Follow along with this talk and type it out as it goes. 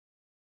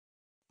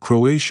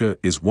Croatia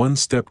is one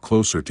step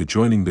closer to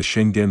joining the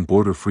Schengen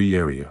border-free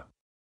area.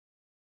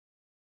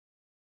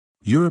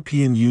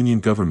 European Union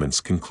governments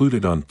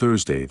concluded on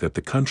Thursday that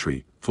the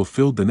country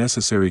fulfilled the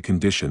necessary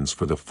conditions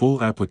for the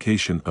full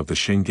application of the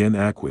Schengen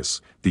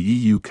acquis, the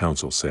EU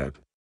Council said.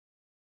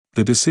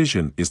 The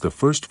decision is the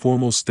first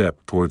formal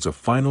step towards a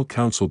final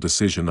Council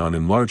decision on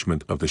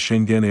enlargement of the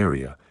Schengen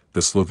area,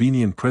 the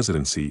Slovenian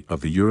Presidency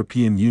of the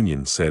European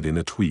Union said in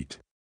a tweet.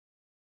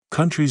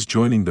 Countries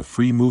joining the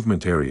free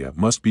movement area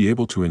must be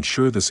able to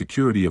ensure the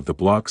security of the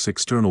bloc's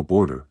external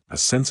border, a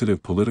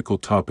sensitive political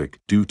topic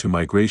due to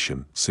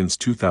migration since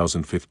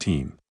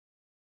 2015.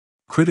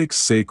 Critics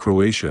say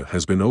Croatia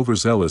has been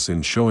overzealous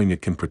in showing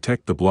it can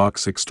protect the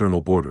bloc's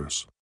external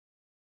borders.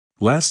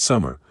 Last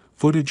summer,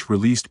 footage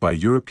released by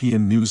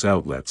European news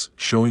outlets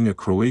showing a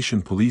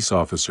Croatian police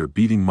officer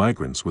beating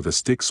migrants with a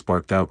stick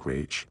sparked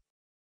outrage.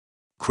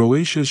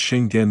 Croatia's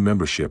Schengen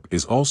membership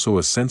is also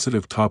a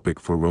sensitive topic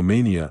for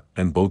Romania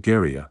and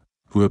Bulgaria,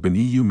 who have been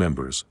EU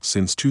members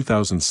since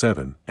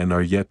 2007 and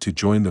are yet to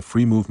join the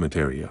free movement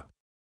area.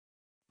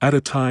 At a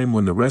time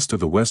when the rest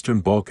of the Western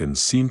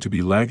Balkans seem to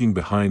be lagging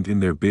behind in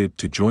their bid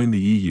to join the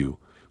EU,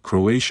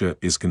 Croatia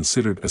is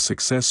considered a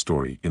success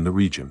story in the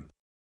region.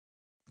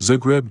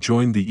 Zagreb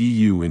joined the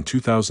EU in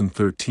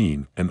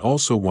 2013 and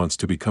also wants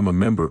to become a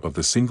member of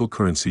the single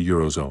currency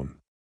Eurozone.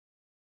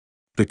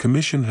 The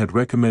Commission had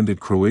recommended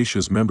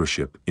Croatia's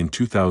membership in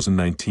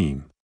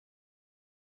 2019.